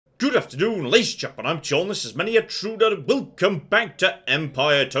Good afternoon, ladies and gentlemen, I'm John, this is Many a Truder. Welcome back to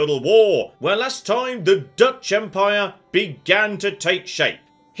Empire Total War, where last time the Dutch Empire began to take shape.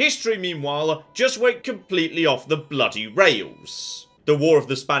 History, meanwhile, just went completely off the bloody rails. The War of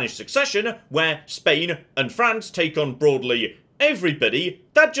the Spanish Succession, where Spain and France take on broadly everybody,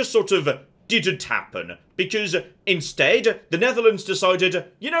 that just sort of didn't happen, because instead, the Netherlands decided,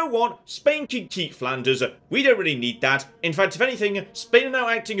 you know what, Spain can keep Flanders, we don't really need that. In fact, if anything, Spain are now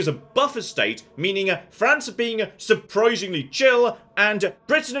acting as a buffer state, meaning France are being surprisingly chill, and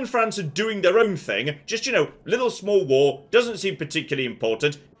Britain and France are doing their own thing. Just, you know, little small war, doesn't seem particularly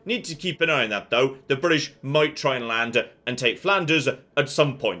important. Need to keep an eye on that, though. The British might try and land and take Flanders at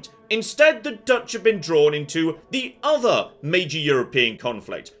some point. Instead, the Dutch have been drawn into the other major European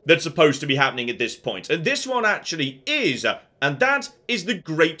conflict that's supposed to be happening at this point. And this one actually is, and that is the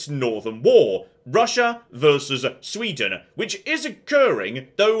Great Northern War. Russia versus Sweden, which is occurring,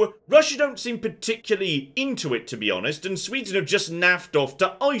 though Russia don't seem particularly into it, to be honest, and Sweden have just naffed off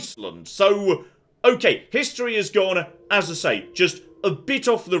to Iceland. So, okay, history has gone, as I say, just a bit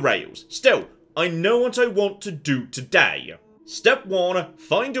off the rails. Still, I know what I want to do today. Step 1,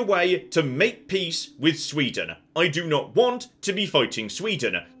 find a way to make peace with Sweden. I do not want to be fighting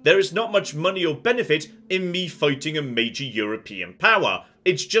Sweden. There is not much money or benefit in me fighting a major European power.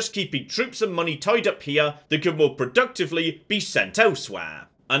 It's just keeping troops and money tied up here that could more productively be sent elsewhere.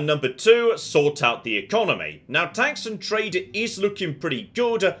 And number 2, sort out the economy. Now, tax and trade is looking pretty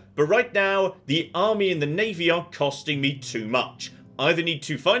good, but right now, the army and the navy are costing me too much. I either need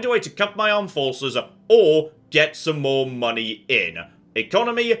to find a way to cut my armed forces, or get some more money in.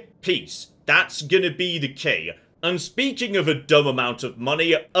 Economy, peace. That's gonna be the key. And speaking of a dumb amount of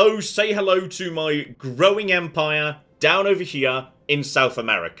money, oh, say hello to my growing empire down over here in South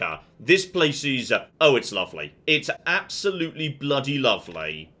America. This place is, oh, it's lovely. It's absolutely bloody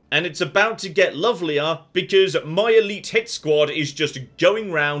lovely. And it's about to get lovelier because my elite hit squad is just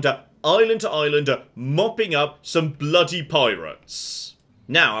going round island to island, mopping up some bloody pirates.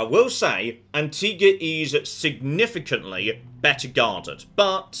 Now, I will say, Antigua is significantly better guarded,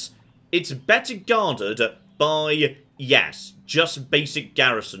 but it's better guarded by, yes, just basic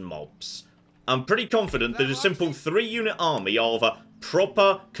garrison mobs. I'm pretty confident that a simple 3-unit army of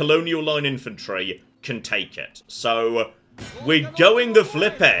proper colonial line infantry can take it. So, we're going the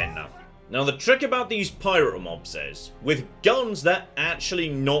flip in. Now, the trick about these pirate mobs is, with guns, they're actually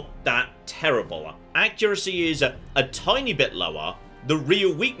not that terrible. Accuracy is a tiny bit lower. The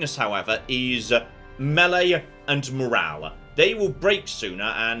real weakness, however, is melee and morale. They will break sooner,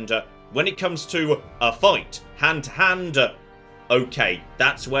 and when it comes to a fight, hand-to-hand, okay,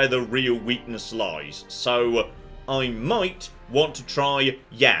 that's where the real weakness lies. So, I might want to try,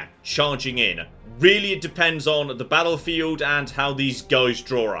 yeah, charging in. Really, it depends on the battlefield and how these guys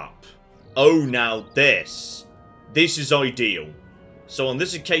draw up. Oh, now this is ideal. So on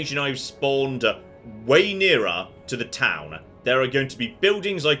this occasion, I've spawned way nearer to the town. There are going to be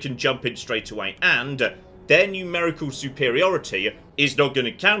buildings I can jump in straight away, and their numerical superiority is not going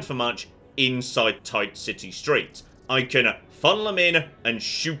to count for much inside tight city streets. I can funnel them in and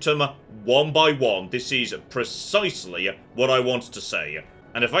shoot them one by one. This is precisely what I wanted to say.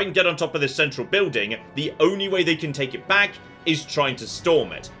 And if I can get on top of this central building, the only way they can take it back is trying to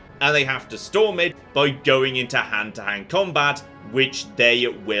storm it. And they have to storm it by going into hand-to-hand combat, which they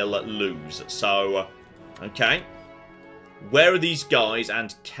will lose. So, okay. Where are these guys,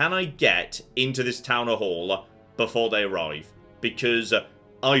 and can I get into this town hall before they arrive? Because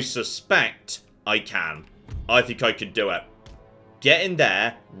I suspect I can. I think I can do it. Get in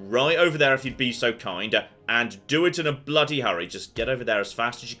there, right over there if you'd be so kind, and do it in a bloody hurry. Just get over there as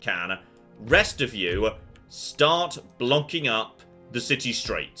fast as you can. Rest of you, start blocking up the city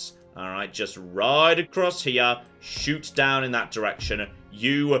streets. Alright, just right across here. Shoot down in that direction.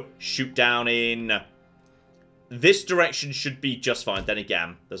 You shoot down in this direction should be just fine. Then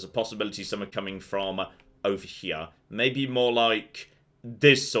again, there's a possibility someone coming from over here. Maybe more like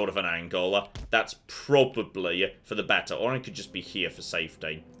this sort of an angle. That's probably for the better. Or I could just be here for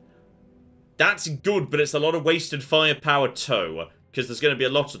safety. That's good, but it's a lot of wasted firepower too. Because there's going to be a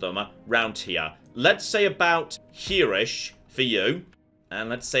lot of them around here. Let's say about here-ish for you. And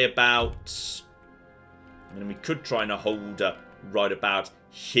let's say about... and we could try and hold right about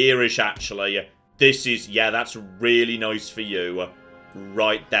here-ish, actually. This is... yeah, that's really nice for you.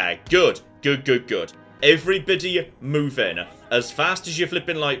 Right there. Good. Good, good, good. Everybody move in. As fast as you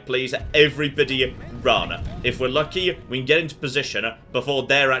flipping like, please. Everybody run. If we're lucky, we can get into position before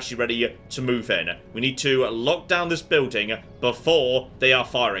they're actually ready to move in. We need to lock down this building before they are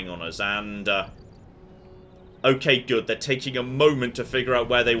firing on us. And... Okay, good. They're taking a moment to figure out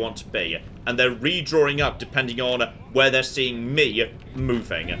where they want to be. And they're redrawing up depending on where they're seeing me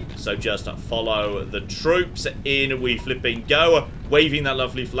moving. So just follow the troops. In we flipping go. Waving that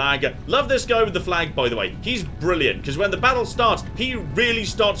lovely flag. Love this guy with the flag, by the way. He's brilliant, because when the battle starts, he really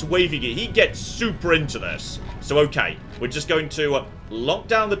starts waving it. He gets super into this. So, okay. We're just going to lock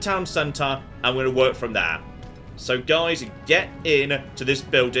down the town centre, and we're going to work from there. So, guys, get in to this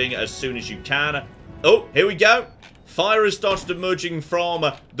building as soon as you can. Oh, here we go. Fire has started emerging from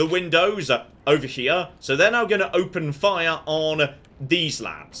the windows over here. So they're now going to open fire on these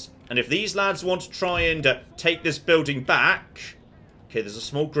lads. And if these lads want to try and take this building back... Okay, there's a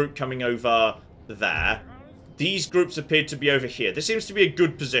small group coming over there. These groups appear to be over here. This seems to be a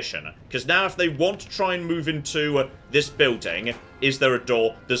good position. Because now if they want to try and move into this building... Is there a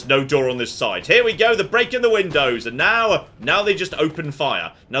door? There's no door on this side. Here we go. They're breaking the windows. And now they just open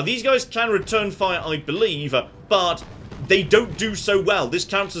fire. Now, these guys can return fire, I believe. But they don't do so well. This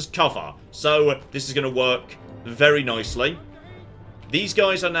counts as cover. So this is going to work very nicely. These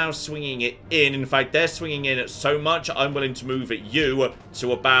guys are now swinging it in. In fact, they're swinging in so much, I'm willing to move you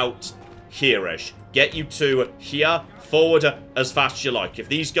to about here-ish. Get you to here. Forward as fast as you like. If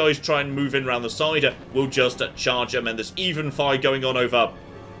these guys try and move in around the side, we'll just charge them. And there's even fire going on over...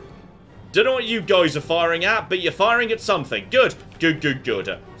 Don't know what you guys are firing at, but you're firing at something. Good. Good, good,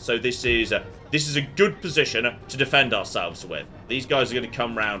 good. So this is a good position to defend ourselves with. These guys are going to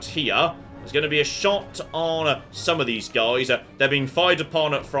come round here. There's going to be a shot on some of these guys. They're being fired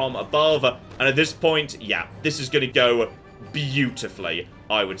upon from above. And at this point, yeah, this is going to go beautifully,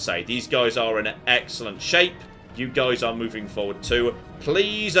 I would say. These guys are in excellent shape. You guys are moving forward too.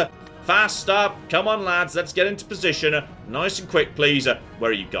 Please, fast up. Come on, lads. Let's get into position. Nice and quick, please.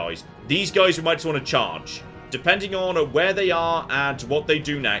 Where are you guys? These guys we might want to charge. Depending on where they are and what they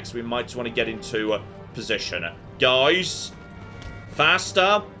do next, we might want to get into position. Guys,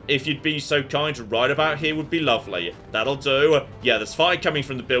 faster. If you'd be so kind, right about here would be lovely. That'll do. Yeah, there's fire coming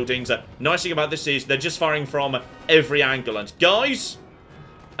from the buildings. Nice thing about this is they're just firing from every angle. And guys...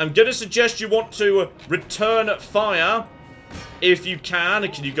 I'm going to suggest you want to return fire if you can.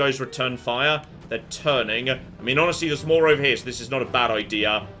 Can you guys return fire? They're turning. I mean, honestly, there's more over here, so this is not a bad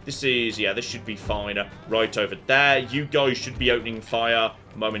idea. This is, yeah, this should be fine. Right over there. You guys should be opening fire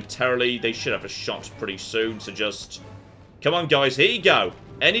momentarily. They should have a shot pretty soon, so just... Come on, guys. Here you go.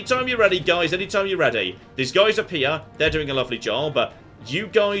 Anytime you're ready, guys. Anytime you're ready. These guys up here, they're doing a lovely job. You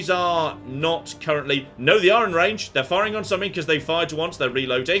guys are not currently... No, they are in range. They're firing on something because they fired once. They're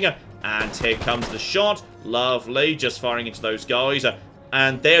reloading. And here comes the shot. Lovely. Just firing into those guys.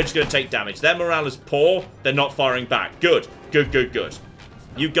 And they're just going to take damage. Their morale is poor. They're not firing back. Good. Good, good, good.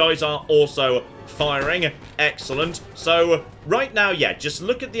 You guys are also firing. Excellent. So, right now, yeah, just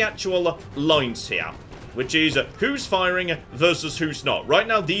look at the actual lines here. Which is who's firing versus who's not. Right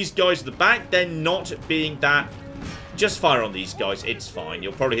now, these guys at the back, they're not being that... Just fire on these guys, it's fine.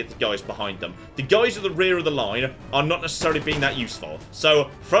 You'll probably hit the guys behind them. The guys at the rear of the line are not necessarily being that useful.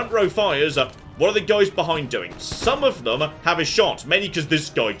 So, front row fires, what are the guys behind doing? Some of them have a shot, mainly because this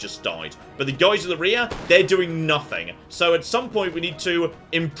guy just died. But the guys at the rear, they're doing nothing. So, at some point, we need to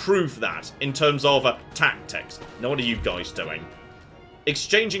improve that in terms of tactics. Now, what are you guys doing?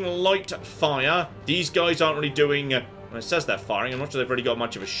 Exchanging light fire. These guys aren't really doing... When it says they're firing, I'm not sure they've really got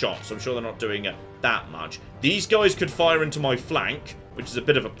much of a shot, so I'm sure they're not doing that much. These guys could fire into my flank, which is a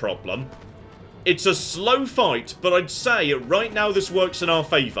bit of a problem. It's a slow fight, but I'd say right now this works in our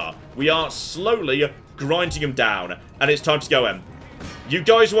favour. We are slowly grinding them down, and it's time to go in. You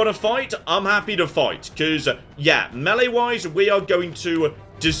guys want to fight? I'm happy to fight, because, yeah, melee-wise, we are going to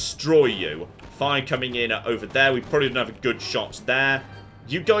destroy you. Fire coming in over there. We probably don't have a good shot there.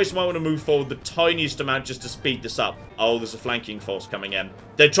 You guys might want to move forward the tiniest amount just to speed this up. Oh, there's a flanking force coming in.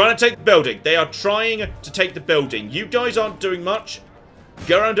 They're trying to take the building. They are trying to take the building. You guys aren't doing much.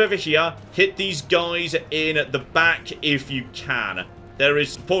 Go around over here. Hit these guys in the back if you can. There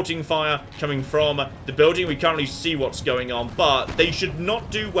is supporting fire coming from the building. We can't really see what's going on, but they should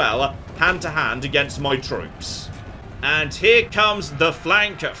not do well hand-to-hand against my troops. And here comes the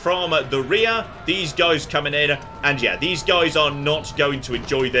flank from the rear. These guys coming in. And yeah, these guys are not going to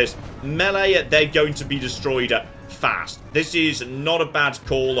enjoy this. Melee, they're going to be destroyed fast. This is not a bad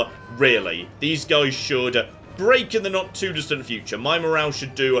call, really. These guys should break in the not too distant future. My morale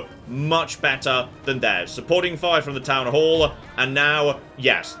should do much better than theirs. Supporting fire from the town hall. And now,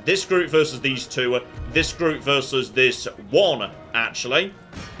 yes, this group versus these two. This group versus this one, actually.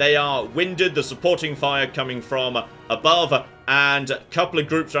 They are winded. The supporting fire coming from above. And a couple of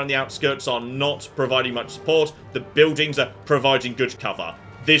groups around the outskirts are not providing much support. The buildings are providing good cover.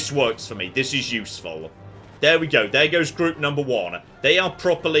 This works for me. This is useful. There we go. There goes group number 1. They are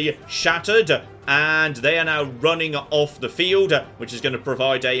properly shattered, and they are now running off the field, which is going to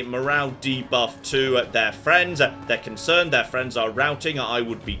provide a morale debuff to their friends. They're concerned. Their friends are routing. I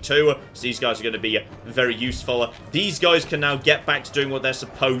would be too. So these guys are going to be very useful. These guys can now get back to doing what they're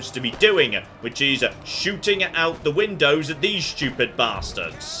supposed to be doing, which is shooting out the windows at these stupid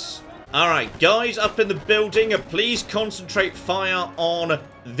bastards. Alright, guys up in the building, please concentrate fire on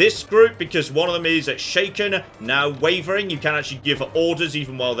this group because one of them is shaken, now wavering. You can actually give orders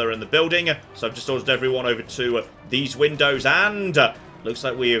even while they're in the building. So I've just ordered everyone over to these windows, and looks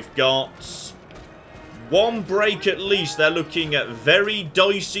like we have got one break at least. They're looking very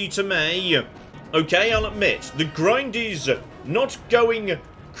dicey to me. Okay, I'll admit, the grind is not going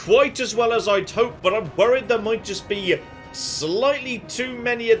quite as well as I'd hoped, but I'm worried there might just be slightly too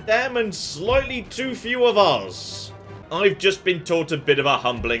many of them and slightly too few of us. I've just been taught a bit of a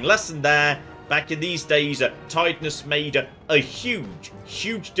humbling lesson there. Back in these days, tiredness made a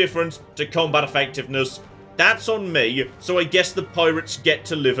huge difference to combat effectiveness. That's on me, so I guess the pirates get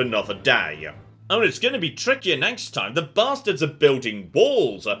to live another day. Oh, it's going to be trickier next time. The bastards are building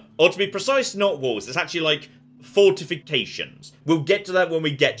walls. Or to be precise, not walls. It's actually like fortifications. We'll get to that when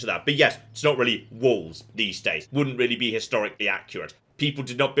we get to that. But yes, it's not really walls these days. Wouldn't really be historically accurate. People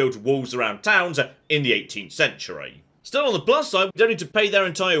did not build walls around towns in the 18th century. Still, on the plus side, we don't need to pay their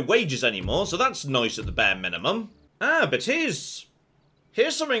entire wages anymore, so that's nice at the bare minimum. But here's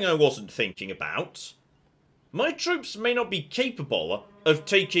something I wasn't thinking about. My troops may not be capable of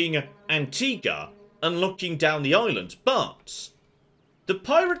taking Antigua and locking down the island, but the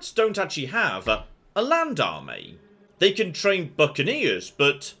pirates don't actually have a land army. They can train buccaneers,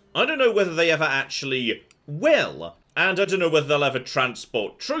 but I don't know whether they ever actually will. And I don't know whether they'll ever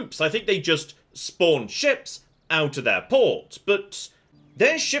transport troops. I think they just spawn ships out of their port. But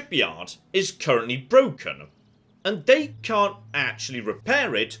their shipyard is currently broken. And they can't actually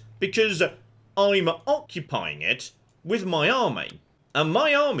repair it because I'm occupying it with my army. And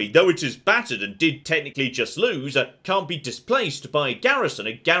my army, though it is battered and did technically just lose, can't be displaced by a garrison.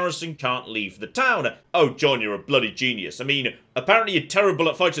 A garrison can't leave the town. Oh, John, you're a bloody genius. I mean, apparently you're terrible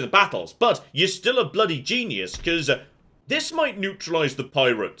at fighting the battles, but you're still a bloody genius, because this might neutralise the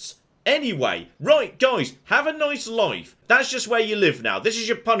pirates. Anyway, right, guys, have a nice life. That's just where you live now. This is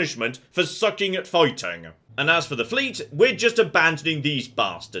your punishment for sucking at fighting. And as for the fleet, we're just abandoning these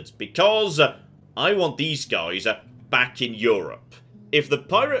bastards, because I want these guys back in Europe. If the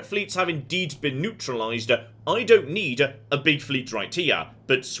pirate fleets have indeed been neutralised, I don't need a big fleet right here.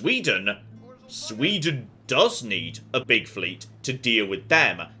 But Sweden does need a big fleet to deal with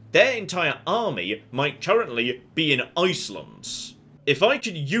them. Their entire army might currently be in Iceland. If I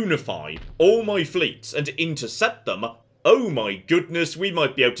could unify all my fleets and intercept them, oh my goodness, we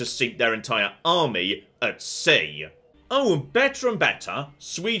might be able to sink their entire army at sea. Oh, and better,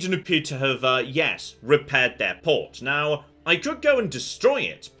 Sweden appeared to have, yes, repaired their port. Now, I could go and destroy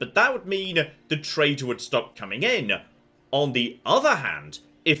it, but that would mean the trade would stop coming in. On the other hand,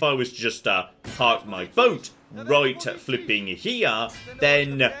 if I was to just park my boat right flipping here,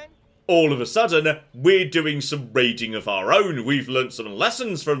 then all of a sudden we're doing some raiding of our own. We've learnt some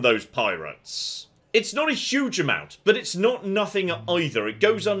lessons from those pirates. It's not a huge amount, but it's not nothing either. It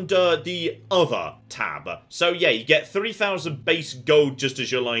goes under the other tab. So yeah, you get 3,000 base gold just as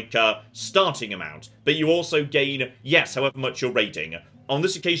your starting amount. But you also gain, yes, however much you're raiding. On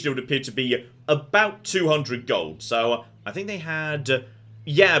this occasion, it would appear to be about 200 gold. So I think they had,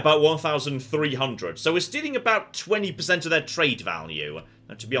 yeah, about 1,300. So we're stealing about 20% of their trade value,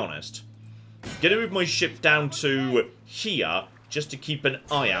 to be honest. Gonna move my ship down to here, just to keep an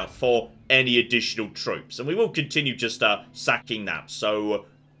eye out for any additional troops. And we will continue just sacking that. So,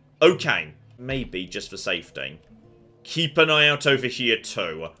 okay, maybe just for safety. Keep an eye out over here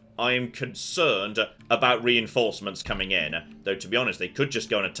too. I am concerned about reinforcements coming in. Though, to be honest, they could just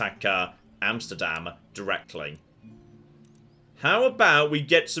go and attack Amsterdam directly. How about we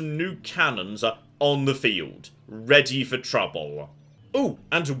get some new cannons on the field, ready for trouble? Oh,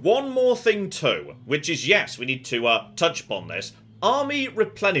 and one more thing too, which is, yes, we need to touch upon this. Army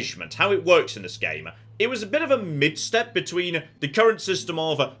replenishment, how it works in this game. It was a bit of a mid-step between the current system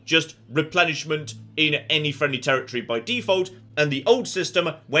of just replenishment in any friendly territory by default and the old system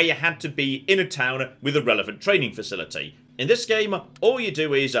where you had to be in a town with a relevant training facility. In this game, all you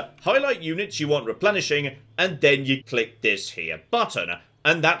do is highlight units you want replenishing, and then you click this here button,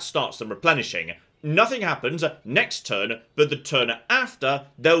 and that starts them replenishing. Nothing happens next turn, but the turn after,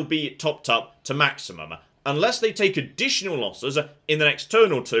 they'll be topped up to maximum. Unless they take additional losses in the next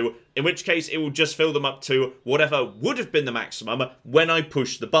turn or two, in which case it will just fill them up to whatever would have been the maximum when I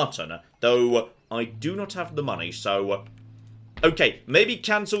push the button. Though, I do not have the money, so... okay, maybe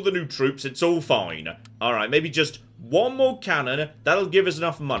cancel the new troops, it's all fine. Alright, maybe just one more cannon, that'll give us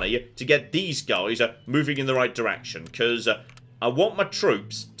enough money to get these guys moving in the right direction. Because I want my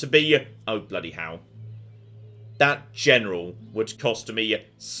troops to be... oh, bloody hell. That general would cost me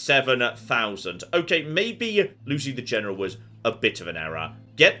 7,000. Okay, maybe losing the general was a bit of an error.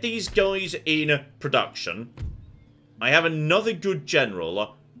 Get these guys in production. I have another good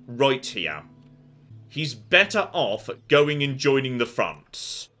general right here. He's better off going and joining the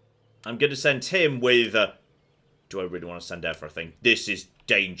front. I'm going to send him with... do I really want to send everything? This is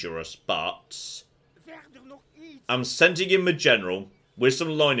dangerous, but... I'm sending him a general with some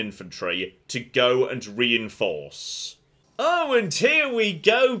line infantry to go and reinforce. Oh, and here we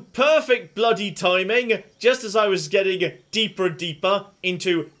go. Perfect bloody timing. Just as I was getting deeper and deeper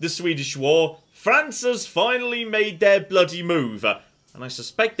into the Swedish war, France has finally made their bloody move. And I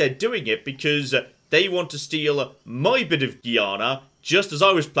suspect they're doing it because they want to steal my bit of Guyana, just as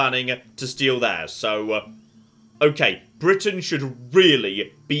I was planning to steal theirs. So, okay, Britain should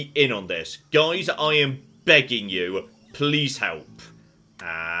really be in on this. Guys, I am begging you, please help.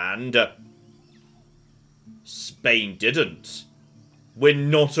 And... Spain didn't. We're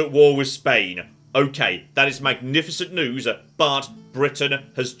not at war with Spain. Okay, that is magnificent news, but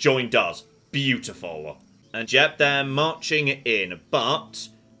Britain has joined us. Beautiful. And yep, they're marching in, but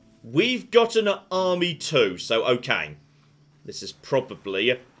we've got an army too, so okay. This is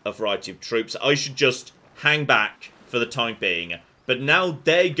probably a variety of troops. I should just hang back for the time being. But now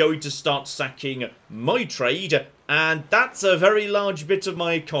they're going to start sacking my trade, and that's a very large bit of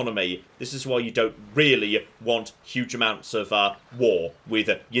my economy. This is why you don't really want huge amounts of war with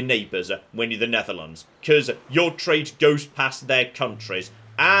your neighbours when you're the Netherlands. Because your trade goes past their countries,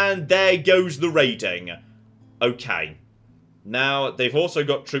 and there goes the raiding. Okay. Now, they've also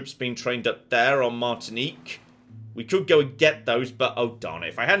got troops being trained up there on Martinique. We could go and get those, but oh darn it.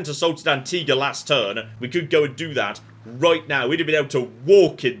 If I hadn't assaulted Antigua last turn, we could go and do that right now. We'd have been able to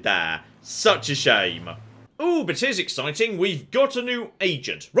walk in there. Such a shame. Ooh, but here's exciting. We've got a new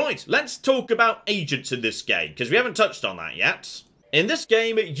agent. Right, let's talk about agents in this game, because we haven't touched on that yet. In this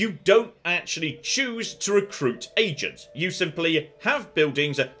game, you don't actually choose to recruit agents. You simply have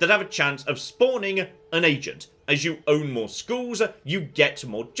buildings that have a chance of spawning an agent. As you own more schools, you get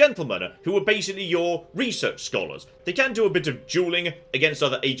more gentlemen, who are basically your research scholars. They can do a bit of dueling against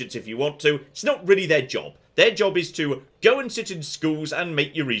other agents if you want to. It's not really their job. Their job is to go and sit in schools and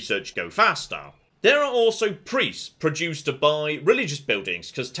make your research go faster. There are also priests produced by religious buildings,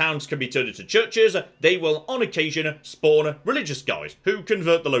 because towns can be turned into churches. They will, on occasion, spawn religious guys who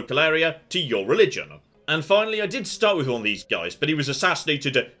convert the local area to your religion. And finally, I did start with one of these guys, but he was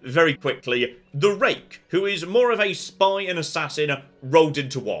assassinated very quickly. The Rake, who is more of a spy and assassin rolled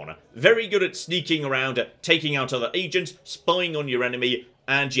into one. Very good at sneaking around, taking out other agents, spying on your enemy.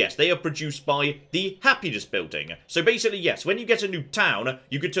 And yes, they are produced by the Happiness Building. So basically, yes, when you get a new town,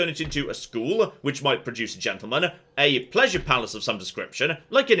 you could turn it into a school, which might produce a gentleman, a pleasure palace of some description,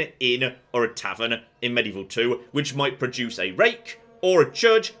 like an inn or a tavern in Medieval 2, which might produce a rake, or a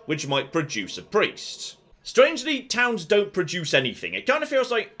church, which might produce a priest. Strangely, towns don't produce anything. It kind of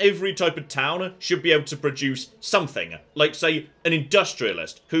feels like every type of town should be able to produce something. Like, say, an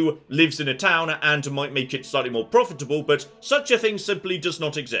industrialist who lives in a town and might make it slightly more profitable, but such a thing simply does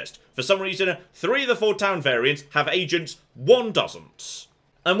not exist. For some reason, 3 of the 4 town variants have agents, 1 doesn't.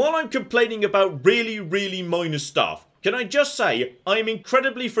 And while I'm complaining about really minor stuff, can I just say, I am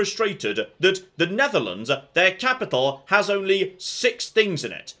incredibly frustrated that the Netherlands, their capital, has only 6 things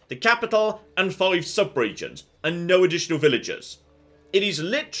in it. The capital and 5 sub-regions, and no additional villages. It is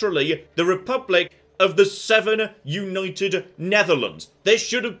literally the Republic of the 7 United Netherlands. There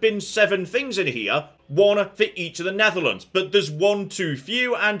should have been 7 things in here, 1 for each of the Netherlands. But there's 1 too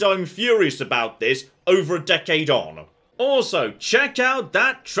few, and I'm furious about this over a decade on. Also, check out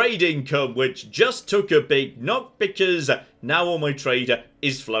that trade income, which just took a big knock because now all my trade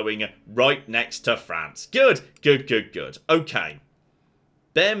is flowing right next to France. Good. Okay.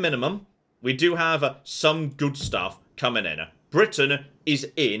 Bare minimum, we do have some good stuff coming in. Britain is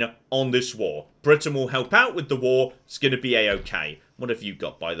in on this war. Britain will help out with the war. It's going to be a-okay. What have you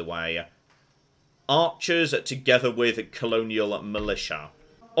got, by the way? Archers together with colonial militia.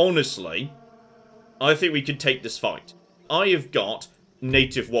 Honestly, I think we could take this fight. I have got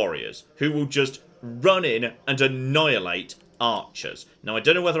native warriors who will just run in and annihilate archers. Now, I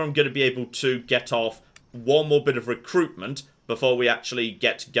don't know whether I'm going to be able to get off one more bit of recruitment before we actually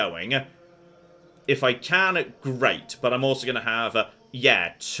get going. If I can, great. But I'm also going to have,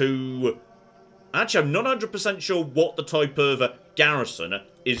 yeah, 2... Actually, I'm not 100% sure what the type of garrison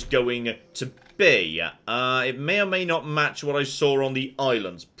is going to be. It may or may not match what I saw on the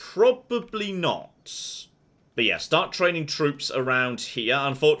islands. Probably not. But yeah, start training troops around here.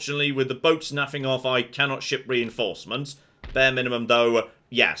 Unfortunately, with the boats naffing off, I cannot ship reinforcements. Bare minimum, though,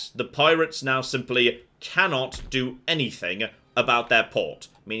 yes, the pirates now simply cannot do anything about their port,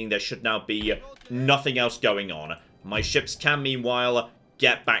 meaning there should now be nothing else going on. My ships can, meanwhile,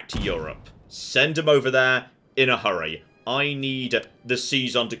 get back to Europe. Send them over there in a hurry. I need the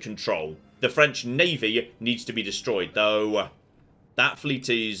seas under control. The French Navy needs to be destroyed, though that fleet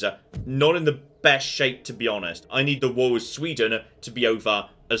is not in the best shape, to be honest. I need the war with Sweden to be over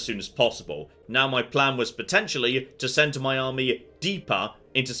as soon as possible. Now, my plan was potentially to send my army deeper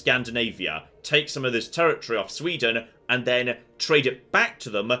into Scandinavia, take some of this territory off Sweden, and then trade it back to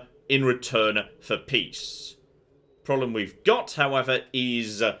them in return for peace. Problem we've got, however,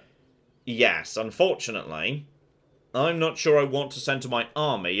 is, yes, unfortunately, I'm not sure I want to send my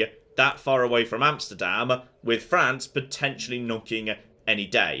army that far away from Amsterdam, with France potentially knocking any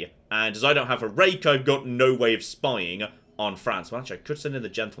day. And as I don't have a rake, I've got no way of spying on France. Well, actually, I could send in the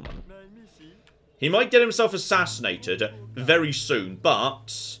gentleman. He might get himself assassinated very soon,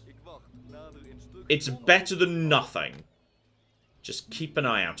 but it's better than nothing. Just keep an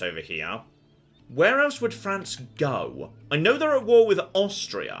eye out over here. Where else would France go? I know they're at war with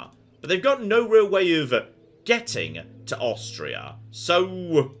Austria, but they've got no real way of getting to Austria.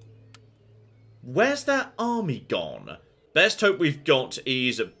 So, where's their army gone? Best hope we've got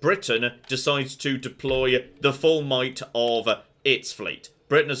is Britain decides to deploy the full might of its fleet.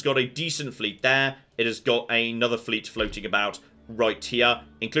 Britain has got a decent fleet there. It has got another fleet floating about right here,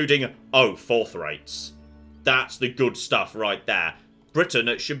 including, oh, fourth rates. That's the good stuff right there.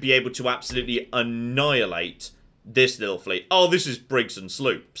 Britain should be able to absolutely annihilate this little fleet. Oh, this is brigs and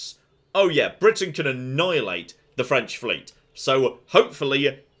sloops. Oh yeah, Britain can annihilate the French fleet. So,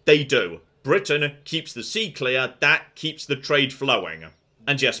 hopefully, they do. Britain keeps the sea clear, that keeps the trade flowing.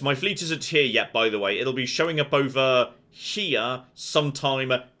 And yes, my fleet isn't here yet, by the way. It'll be showing up over here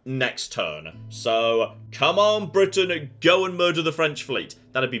sometime next turn. So, come on, Britain, go and murder the French fleet.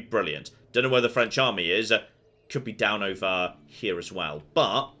 That'd be brilliant. Don't know where the French army is. Could be down over here as well.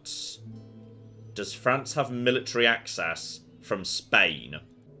 But, does France have military access from Spain?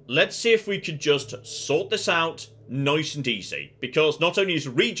 Let's see if we could just sort this out nice and easy. Because not only is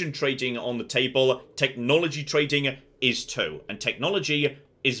region trading on the table, technology trading is too. And technology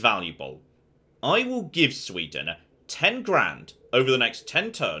is valuable. I will give Sweden 10 grand over the next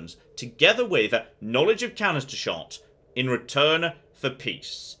 10 turns, together with knowledge of canister shot, in return for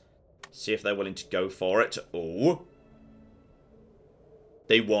peace. See if they're willing to go for it. Oh.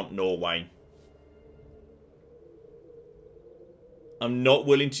 They want Norway. I'm not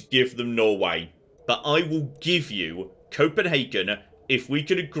willing to give them Norway. But I will give you Copenhagen if we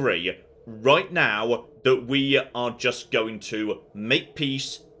can agree right now that we are just going to make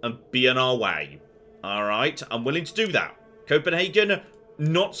peace and be on our way. Alright, I'm willing to do that. Copenhagen,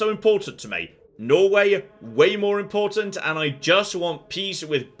 not so important to me. Norway, way more important, and I just want peace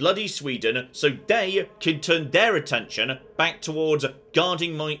with bloody Sweden so they can turn their attention back towards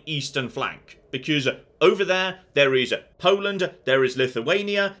guarding my eastern flank. Because over there is Poland, there is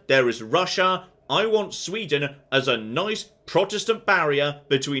Lithuania, there is Russia. I want Sweden as a nice Protestant barrier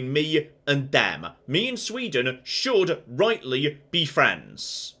between me and them. Me and Sweden should rightly be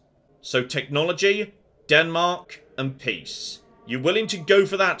friends. So technology, Denmark, and peace. You willing to go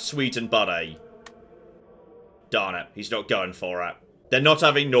for that, Sweden, buddy? Darn it, he's not going for it. They're not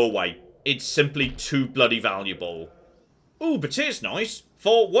having Norway. It's simply too bloody valuable. Ooh, but here's nice.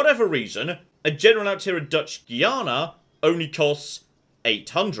 For whatever reason, a general out here in Dutch Guiana only costs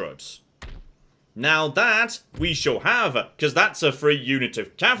 800. Now that we shall have, because that's a free unit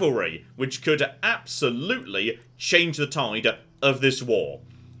of cavalry, which could absolutely change the tide of this war.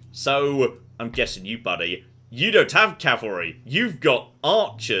 So, I'm guessing you, buddy, you don't have cavalry. You've got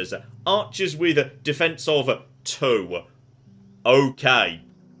archers. Archers with defense of 2. Okay.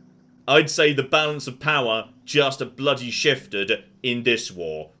 I'd say the balance of power just bloody shifted in this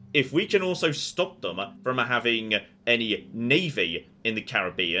war. If we can also stop them from having any navy in the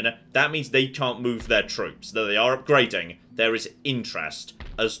Caribbean, that means they can't move their troops. Though they are upgrading, there is interest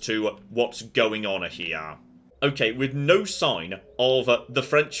as to what's going on here. Okay, with no sign of the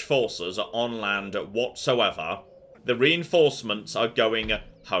French forces on land whatsoever, the reinforcements are going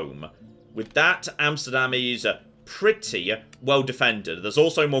home. With that, Amsterdam is pretty well defended. There's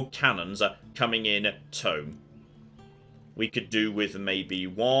also more cannons coming in too. We could do with maybe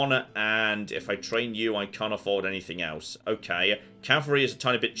 1, and if I train you, I can't afford anything else. Okay, cavalry is a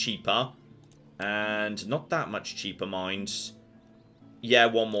tiny bit cheaper, and not that much cheaper, mind. Yeah,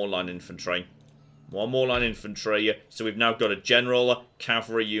 1 more line infantry. One more line infantry. So we've now got a general,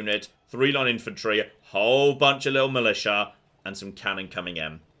 cavalry unit, 3 line infantry, whole bunch of little militia, and some cannon coming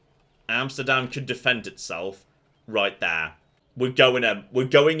in. Amsterdam can defend itself right there. We're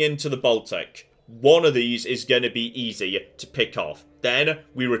going into the Baltic. One of these is going to be easy to pick off. Then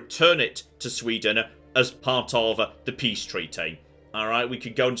we return it to Sweden as part of the peace treaty. Alright, we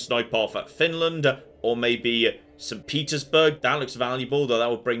could go and snipe off at Finland, or maybe St. Petersburg. That looks valuable, though that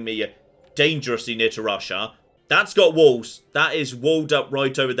would bring me dangerously near to Russia. That's got walls. That is walled up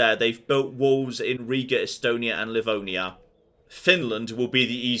right over there. They've built walls in Riga, Estonia, and Livonia. Finland will be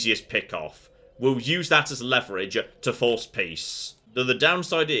the easiest pick-off. We'll use that as leverage to force peace. Though the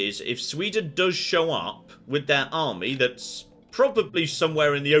downside is, if Sweden does show up with their army that's probably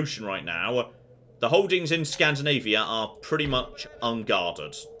somewhere in the ocean right now, the holdings in Scandinavia are pretty much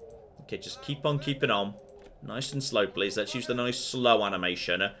unguarded. Okay, just keep on keeping on. Nice and slow, please. Let's use the nice slow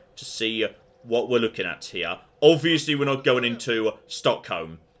animation to see what we're looking at here. Obviously, we're not going into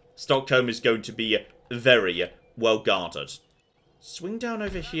Stockholm. Stockholm is going to be very well guarded. Swing down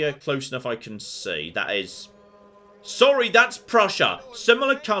over here close enough I can see. That is... Sorry, that's Prussia.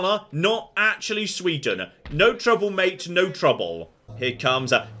 Similar colour, not actually Sweden. No trouble, mate, no trouble. Here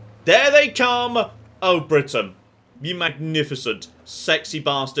comes... There they come! Oh, Britain. You magnificent, sexy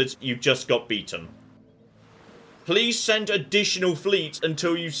bastards, you've just got beaten. Please send additional fleets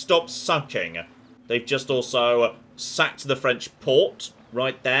until you stop sucking. They've just also sacked the French port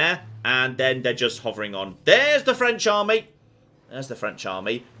right there. And then they're just hovering on. There's the French army. There's the French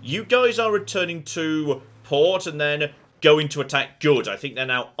army. You guys are returning to port and then going to attack. Good. I think they're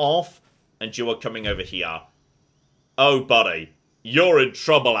now off. And you are coming over here. Oh, buddy. You're in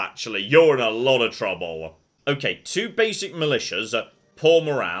trouble, actually. You're in a lot of trouble. Okay, 2 basic militias. Poor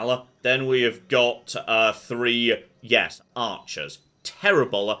morale. Then we have got 3, yes, archers.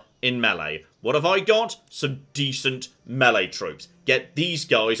 Terrible in melee. What have I got? Some decent melee troops. Get these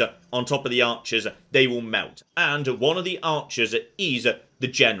guys on top of the archers. They will melt. And one of the archers is the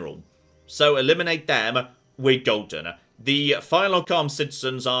general. So eliminate them. We're golden. The firelock armed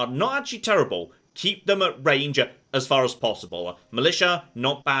citizens are not actually terrible. Keep them at range as far as possible. Militia,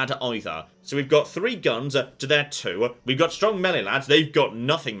 not bad either. So we've got 3 guns to their 2. We've got strong melee lads. They've got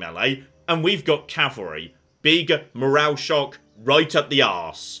nothing melee. And we've got cavalry. Big morale shock right up the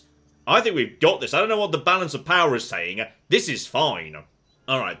arse. I think we've got this. I don't know what the balance of power is saying. This is fine.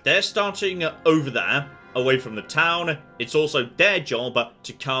 Alright, they're starting over there, away from the town. It's also their job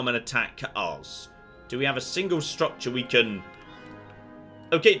to come and attack us. Do we have a single structure we can...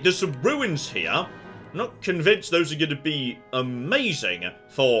 Okay, there's some ruins here. I'm not convinced those are going to be amazing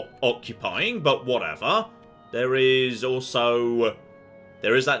for occupying, but whatever. There is also...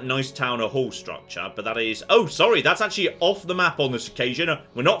 There is that nice town hall structure, but that is... Oh, sorry, that's actually off the map on this occasion.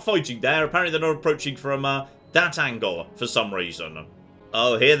 We're not fighting there. Apparently they're not approaching from that angle for some reason.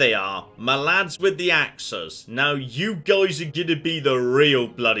 Oh, here they are. My lads with the axes. Now, you guys are going to be the real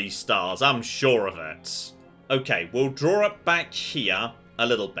bloody stars. I'm sure of it. Okay, we'll draw it back here a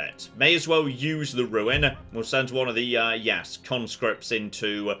little bit. May as well use the ruin. We'll send one of the, yes, conscripts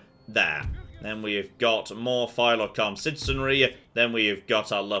into there. Then we've got more firelock armed citizenry. Then we've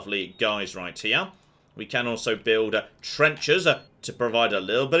got our lovely guys right here. We can also build trenches to provide a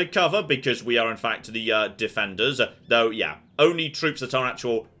little bit of cover because we are, in fact, the defenders. Though, yeah, only troops that are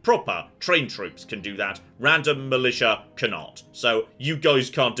actual proper trained troops can do that. Random militia cannot. So you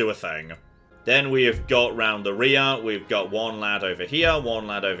guys can't do a thing. Then we have got round the rear, we've got 1 lad over here, 1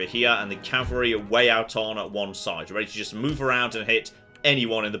 lad over here, and the cavalry way out on one side, ready to just move around and hit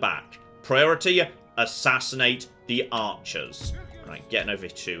anyone in the back. Priority, assassinate the archers. Right, getting over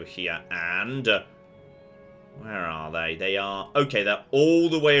to here, and... where are they? They are... Okay, they're all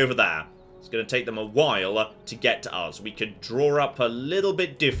the way over there. It's going to take them a while to get to us. We could draw up a little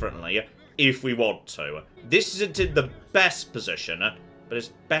bit differently if we want to. This isn't in the best position, but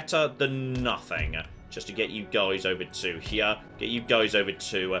it's better than nothing. Just to get you guys over to here. Get you guys over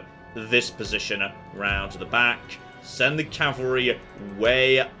to this position round to the back. Send the cavalry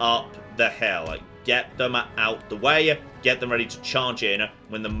way up the hill. Get them out the way. Get them ready to charge in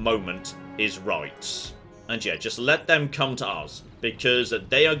when the moment is right. And yeah, just let them come to us. Because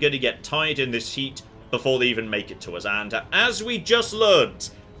they are going to get tired in this heat before they even make it to us. And as we just learned,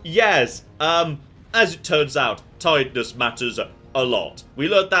 yes, as it turns out, tiredness matters a lot. We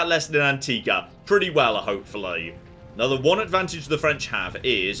learned that lesson in Antigua pretty well, hopefully. Now, the one advantage the French have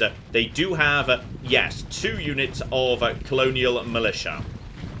is they do have, yes, 2 units of colonial militia.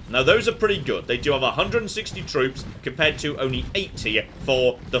 Now, those are pretty good. They do have 160 troops compared to only 80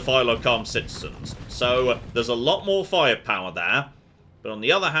 for the firelock armed citizens. So, there's a lot more firepower there. But on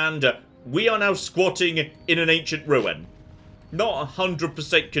the other hand, we are now squatting in an ancient ruin. Not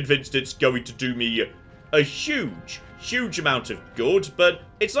 100% convinced it's going to do me a huge amount of good, but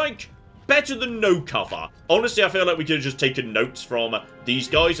it's like better than no cover. Honestly, I feel like we could have just taken notes from these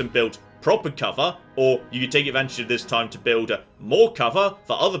guys and built proper cover, or you could take advantage of this time to build more cover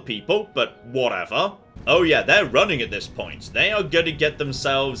for other people, but whatever. Oh yeah, they're running at this point. They are going to get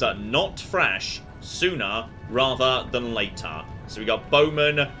themselves not fresh sooner rather than later. So we got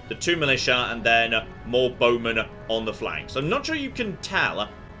bowmen, the 2 militia, and then more bowmen on the flanks. I'm not sure you can tell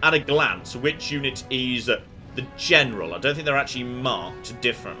at a glance which unit is the general. I don't think they're actually marked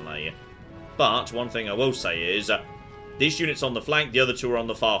differently. But one thing I will say is this unit's on the flank, the other 2 are on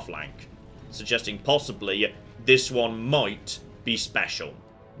the far flank, suggesting possibly this one might be special.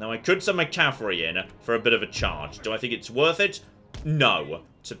 Now, I could send my cavalry in for a bit of a charge. Do I think it's worth it? No.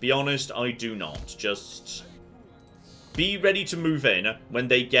 To be honest, I do not. Just be ready to move in when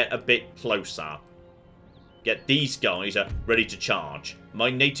they get a bit closer. Get these guys ready to charge. My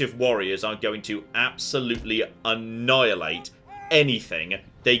native warriors are going to absolutely annihilate anything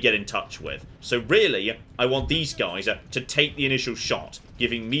they get in touch with. So really, I want these guys to take the initial shot,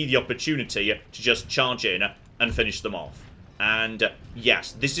 giving me the opportunity to just charge in and finish them off. And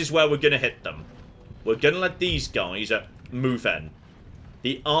yes, this is where we're going to hit them. We're going to let these guys move in.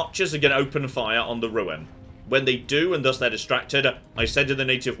 The archers are going to open fire on the ruin. When they do, and thus they're distracted, I send in the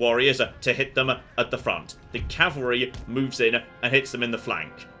native warriors to hit them at the front. The cavalry moves in and hits them in the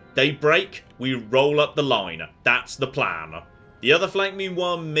flank. They break, we roll up the line. That's the plan. The other flank,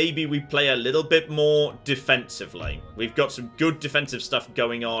 meanwhile, maybe we play a little bit more defensively. We've got some good defensive stuff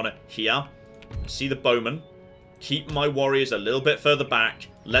going on here. See the bowmen. Keep my warriors a little bit further back.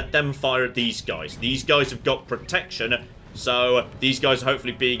 Let them fire at these guys. These guys have got protection, so these guys are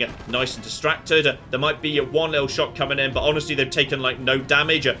hopefully being nice and distracted. There might be one little shot coming in, but honestly, they've taken like no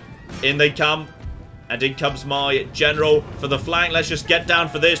damage. In they come. And in comes my general for the flank. Let's just get down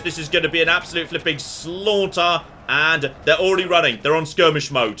for this. This is going to be an absolute flipping slaughter. And they're already running. They're on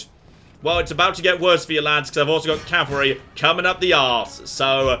skirmish mode. Well, it's about to get worse for you lads, because I've also got cavalry coming up the arse.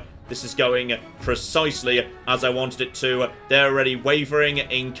 So this is going precisely as I wanted it to. They're already wavering.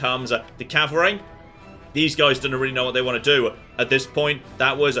 In comes the cavalry. These guys don't really know what they want to do at this point.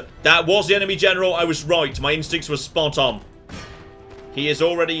 That was the enemy general. I was right. My instincts were spot on. He is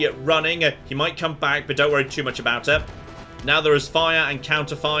already running. He might come back, but don't worry too much about it. Now there is fire and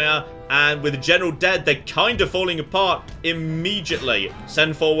counterfire. And with the general dead, they're kind of falling apart immediately.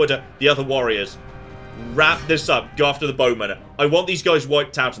 Send forward the other warriors. Wrap this up. Go after the bowmen. I want these guys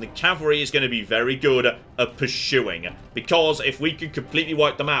wiped out, and the cavalry is going to be very good at pursuing. Because if we can completely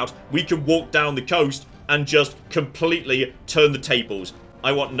wipe them out, we can walk down the coast and just completely turn the tables.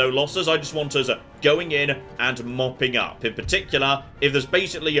 I want no losses. I just want us going in and mopping up. In particular, if there's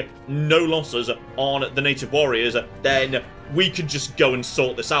basically no losses on the native warriors, then we can just go and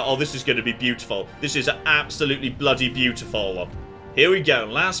sort this out. Oh, this is going to be beautiful. This is absolutely bloody beautiful. Here we go.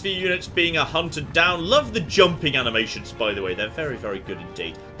 Last few units being hunted down. Love the jumping animations, by the way. They're very, very good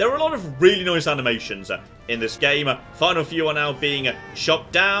indeed. There are a lot of really nice animations in this game. Final few are now being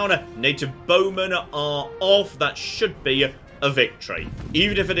shot down. Native bowmen are off. That should be a victory.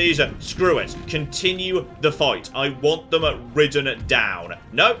 Even if it is, screw it. Continue the fight. I want them ridden down.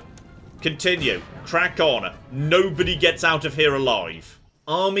 No. Continue. Crack on. Nobody gets out of here alive.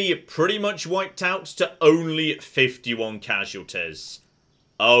 Army pretty much wiped out to only 51 casualties.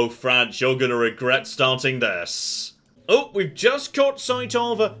 Oh, France, you're going to regret starting this. Oh, we've just caught sight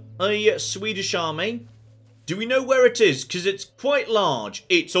of a Swedish army. Do we know where it is? Because it's quite large.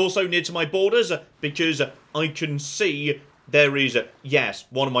 It's also near to my borders because I can see there is, yes,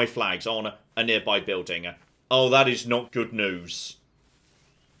 one of my flags on a nearby building. Oh, that is not good news.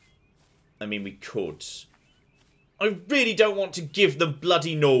 I mean, we could. I really don't want to give them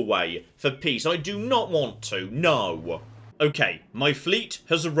bloody Norway for peace. I do not want to. No. Okay, my fleet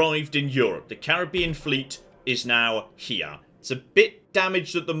has arrived in Europe. The Caribbean fleet is now here. It's a bit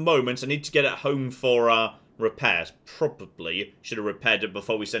damaged at the moment. I need to get it home for repairs. Probably should have repaired it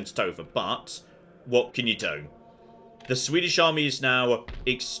before we sent it over. But what can you do? The Swedish army is now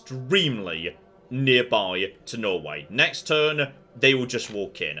extremely nearby to Norway. Next turn, they will just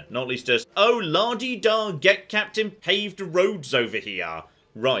walk in. Not least just, oh, la-di-da, get Captain paved roads over here.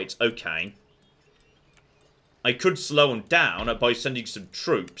 Right, okay. I could slow them down by sending some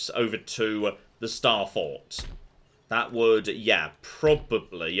troops over to the Star Fort. That would, yeah,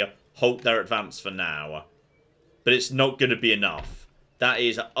 probably halt their advance for now. But it's not going to be enough. That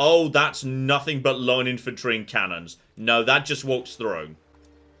is, oh, that's nothing but line infantry and cannons. No, that just walks through.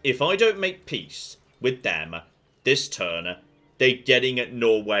 If I don't make peace with them this turn, they're getting at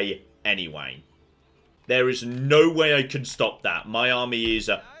Norway anyway. There is no way I can stop that. My army is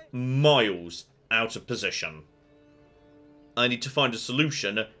miles out of position. I need to find a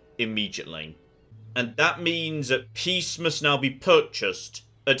solution immediately. And that means that peace must now be purchased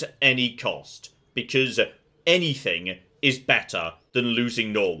at any cost. Because anything is better than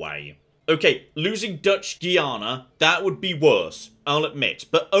losing Norway. Okay, losing Dutch Guiana, that would be worse, I'll admit.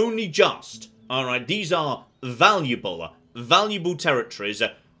 But only just. Alright, these are valuable territories.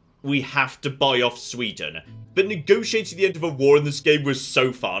 We have to buy off Sweden. But negotiating the end of a war in this game was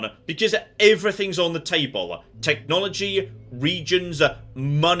so fun, because everything's on the table. Technology, regions,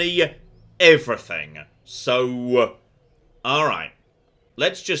 money, everything. So, alright.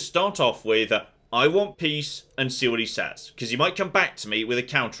 Let's just start off with, I want peace, and see what he says. Because he might come back to me with a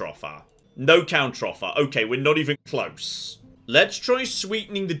counteroffer. No counteroffer. Okay, we're not even close. Let's try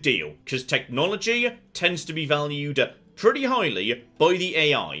sweetening the deal, because technology tends to be valued pretty highly by the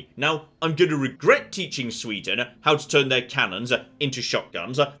AI. Now, I'm going to regret teaching Sweden how to turn their cannons into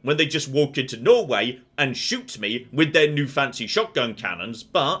shotguns when they just walk into Norway and shoot me with their new fancy shotgun cannons,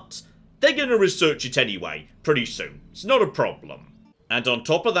 but they're going to research it anyway pretty soon. It's not a problem. And on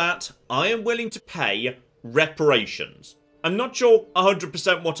top of that, I am willing to pay reparations. I'm not sure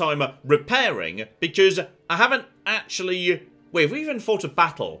 100% what I'm repairing, because I haven't actually... Wait, have we even fought a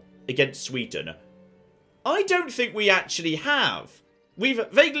battle against Sweden? I don't think we actually have. We've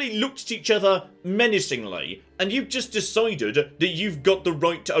vaguely looked at each other menacingly, and you've just decided that you've got the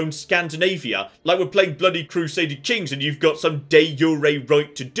right to own Scandinavia, like we're playing bloody Crusader Kings and you've got some de jure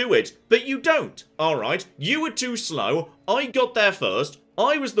right to do it. But you don't. Alright, you were too slow, I got there first,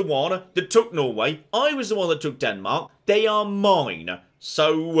 I was the one that took Norway, I was the one that took Denmark, they are mine.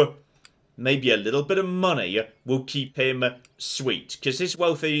 So, maybe a little bit of money will keep him sweet, because his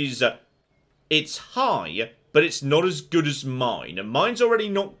wealth is... It's high, but it's not as good as mine. And mine's already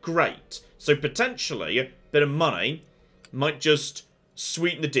not great. So potentially, a bit of money might just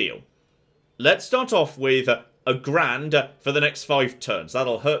sweeten the deal. Let's start off with a grand for the next 5 turns.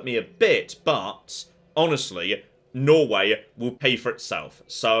 That'll hurt me a bit, but honestly, Norway will pay for itself.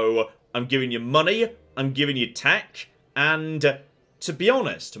 So I'm giving you money, I'm giving you tech, and to be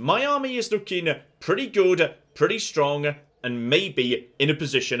honest, my army is looking pretty good, pretty strong, and maybe in a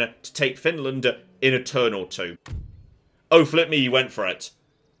position to take Finland in a turn or 2. Oh, flip me, he went for it.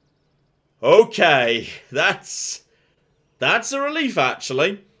 Okay, that's a relief,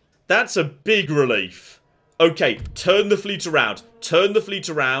 actually. That's a big relief. Okay, turn the fleet around. Turn the fleet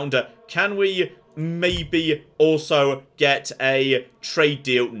around. Can we maybe also get a trade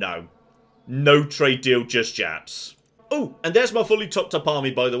deal? No. No trade deal just yet. Oh, and there's my fully topped up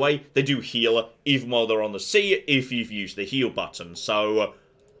army, by the way. They do heal, even while they're on the sea, if you've used the heal button. So,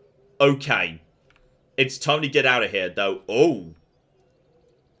 okay. It's time to get out of here, though. Oh.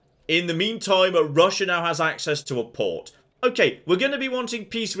 In the meantime, Russia now has access to a port. Okay, we're going to be wanting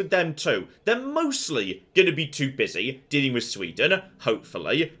peace with them too. They're mostly going to be too busy dealing with Sweden,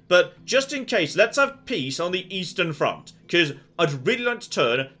 hopefully. But just in case, let's have peace on the Eastern Front. Because I'd really like to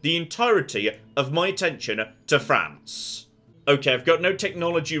turn the entirety of my attention to France. Okay, I've got no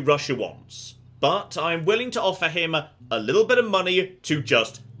technology Russia wants. But I'm willing to offer him a little bit of money to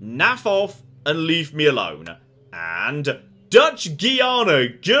just naff off and leave me alone. And Dutch Guiana,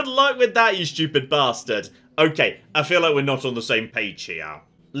 good luck with that, you stupid bastard. Okay, I feel like we're not on the same page here.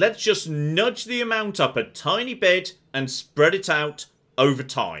 Let's just nudge the amount up a tiny bit and spread it out over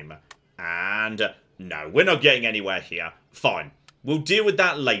time. And no, we're not getting anywhere here. Fine, we'll deal with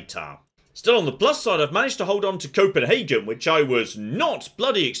that later. Still, on the plus side, I've managed to hold on to Copenhagen, which I was not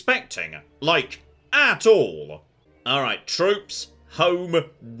bloody expecting. Like, at all. Alright, troops, home,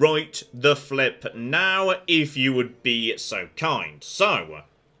 right the flip now, if you would be so kind. So,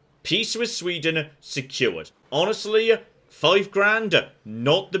 peace with Sweden secured. Honestly, 5 grand,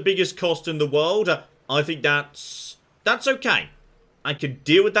 not the biggest cost in the world. I think that's okay. I could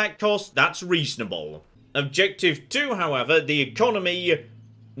deal with that cost, that's reasonable. Objective 2, however, the economy,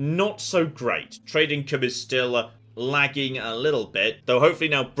 not so great. Trade income is still lagging a little bit, though hopefully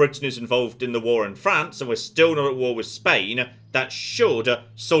now Britain is involved in the war in France, and we're still not at war with Spain, that should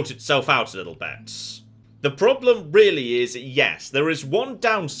sort itself out a little bit. The problem really is, yes, there is one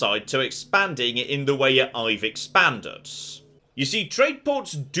downside to expanding in the way I've expanded. You see, trade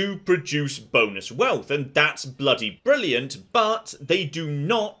ports do produce bonus wealth, and that's bloody brilliant, but they do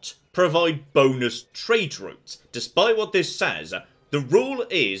not provide bonus trade routes. Despite what this says, the rule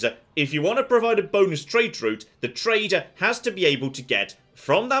is, if you want to provide a bonus trade route, the trader has to be able to get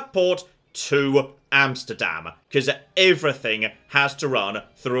from that port to Amsterdam, because everything has to run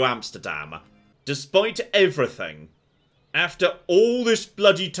through Amsterdam. Despite everything, After all this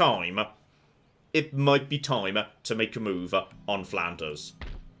bloody time, it might be time to make a move on Flanders.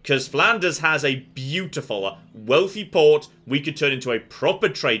 Because Flanders has a beautiful, wealthy port we could turn into a proper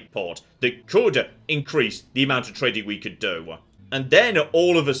trade port that could increase the amount of trading we could do. And then,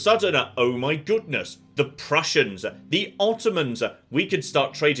 all of a sudden, oh my goodness, the Prussians, the Ottomans, we could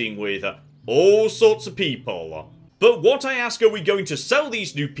start trading with all sorts of people. But what I ask, are we going to sell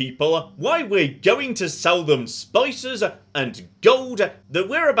these new people? Why, we're going to sell them spices and gold that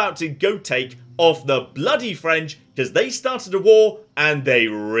we're about to go take off the bloody French, because they started a war and they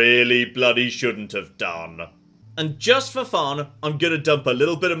really bloody shouldn't have done. And just for fun, I'm going to dump a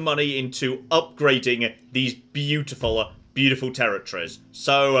little bit of money into upgrading these beautiful territories.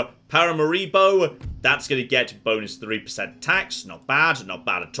 So, Paramaribo, that's going to get bonus 3% tax. Not bad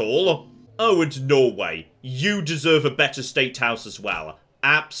at all. Oh, and Norway, you deserve a better state house as well.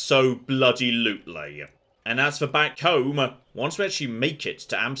 Abso-bloody-lutely. And as for back home, once we actually make it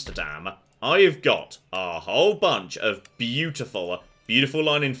to Amsterdam, I have got a whole bunch of beautiful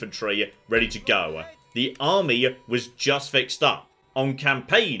line infantry ready to go. The army was just fixed up. On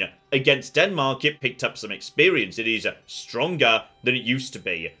campaign against Denmark, it picked up some experience. It is stronger than it used to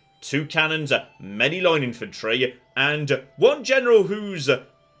be. 2 cannons, many line infantry, and one general who's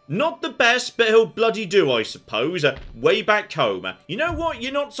not the best, but he'll bloody do, I suppose. Way back home. You know what?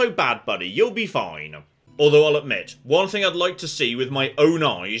 You're not so bad, buddy. You'll be fine. Although I'll admit, one thing I'd like to see with my own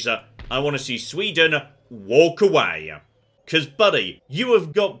eyes, I want to see Sweden walk away. 'Cause, buddy, you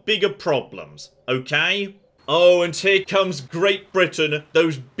have got bigger problems, okay? Oh, and here comes Great Britain.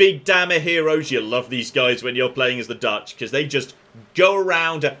 Those big dammer heroes. You love these guys when you're playing as the Dutch, because they just go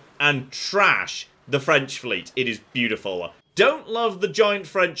around and trash the French fleet. It is beautiful. Don't love the giant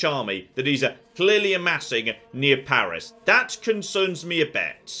French army that is clearly amassing near Paris. That concerns me a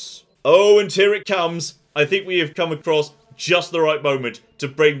bit. Oh, and here it comes. I think we have come across just the right moment to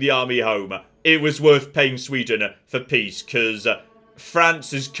bring the army home. It was worth paying Sweden for peace, because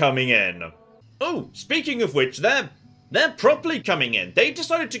France is coming in. Oh, speaking of which, they're properly coming in. They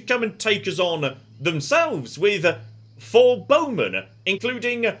decided to come and take us on themselves with 4 bowmen,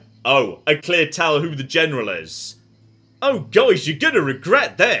 including, oh, a clear tell who the general is. Oh, guys, you're gonna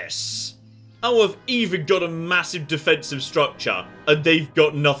regret this. Oh, I've even got a massive defensive structure, and they've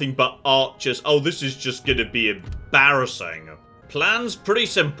got nothing but archers. Oh, this is just gonna be embarrassing. Plan's pretty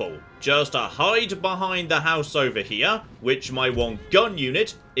simple. Just hide behind the house over here, which my 1 gun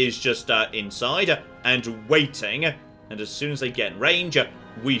unit is just inside and waiting. And as soon as they get in range,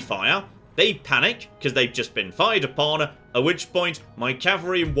 we fire. They panic because they've just been fired upon, at which point my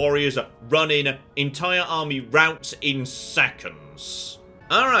cavalry and warriors run in entire army routes in seconds.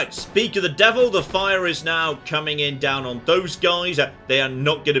 Alright, speak of the devil, the fire is now coming in down on those guys. They are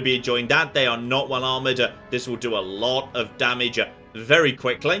not going to be enjoying that. They are not well armoured. This will do a lot of damage very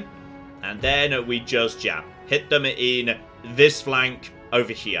quickly. And then we just, hit them in this flank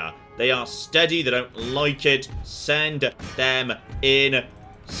over here. They are steady. They don't like it. Send them in.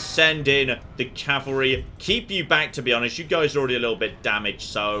 Send in the cavalry. Keep you back, to be honest. You guys are already a little bit damaged,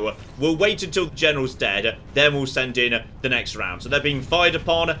 so we'll wait until the general's dead. Then we'll send in the next round. So they're being fired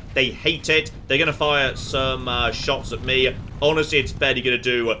upon. They hate it. They're going to fire some shots at me. Honestly, it's barely going to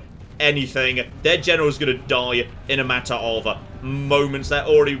do anything. Their general's going to die in a matter of moments. They're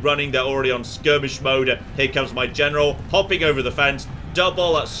already running. They're already on skirmish mode. Here comes my general, hopping over the fence.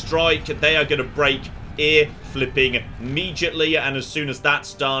 Double strike. They are going to break ear flipping immediately, and as soon as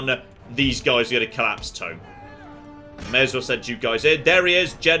that's done, these guys are going to collapse too. May as well send you guys in. There he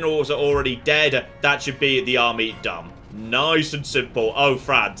is. Generals are already dead. That should be the army done. Nice and simple. Oh,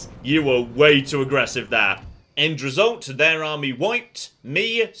 France, you were way too aggressive there. End result, their army wiped.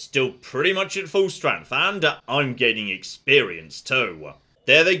 Me, still pretty much at full strength, and I'm gaining experience too.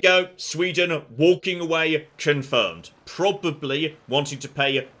 There they go. Sweden walking away, confirmed. Probably wanting to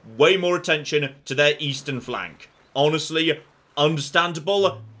pay way more attention to their eastern flank. Honestly,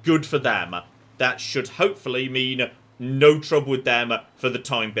 understandable. Good for them. That should hopefully mean no trouble with them for the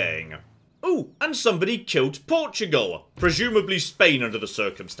time being. Oh, and somebody killed Portugal. Presumably Spain under the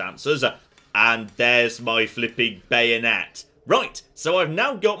circumstances. And there's my flipping bayonet. Right, so I've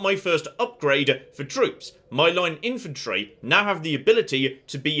now got my first upgrade for troops. My line infantry now have the ability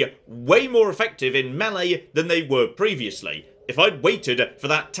to be way more effective in melee than they were previously. If I'd waited for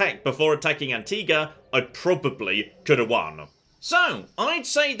that tech before attacking Antigua, I probably could have won. So, I'd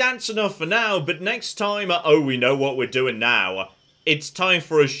say that's enough for now, but next time, oh, we know what we're doing now. It's time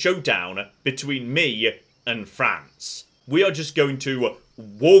for a showdown between me and France. We are just going to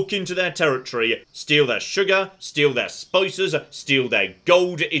walk into their territory, steal their sugar, steal their spices, steal their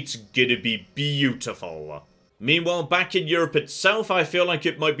gold. It's gonna be beautiful. Meanwhile, back in Europe itself, I feel like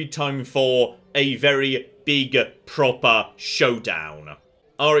it might be time for a very big, proper showdown.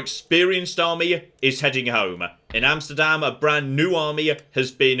 Our experienced army is heading home. In Amsterdam, a brand new army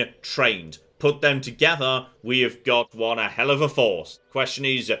has been trained. Put them together, we have got one a hell of a force. Question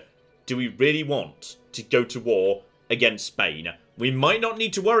is, do we really want to go to war against Spain? We might not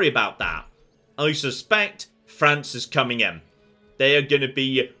need to worry about that. I suspect France is coming in. They are going to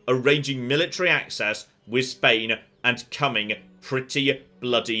be arranging military access with Spain and coming pretty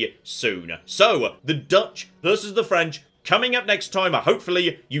bloody soon. So, the Dutch versus the French coming up next time.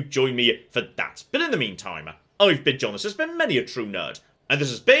 Hopefully, you join me for that. But in the meantime, I've been John. This has been Many a True Nerd. And this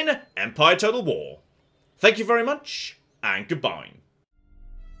has been Empire Total War. Thank you very much, and goodbye.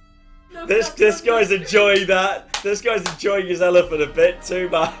 This guy's enjoying that. This guy's enjoying his elephant a bit too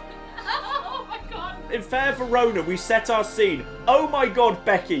much. Oh my god. In Fair Verona, we set our scene. Oh my god,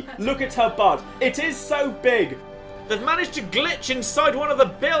 Becky, look at her butt. It is so big. They've managed to glitch inside one of the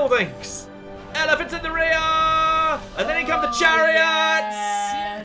buildings. Elephants in the rear! And then in come the chariots!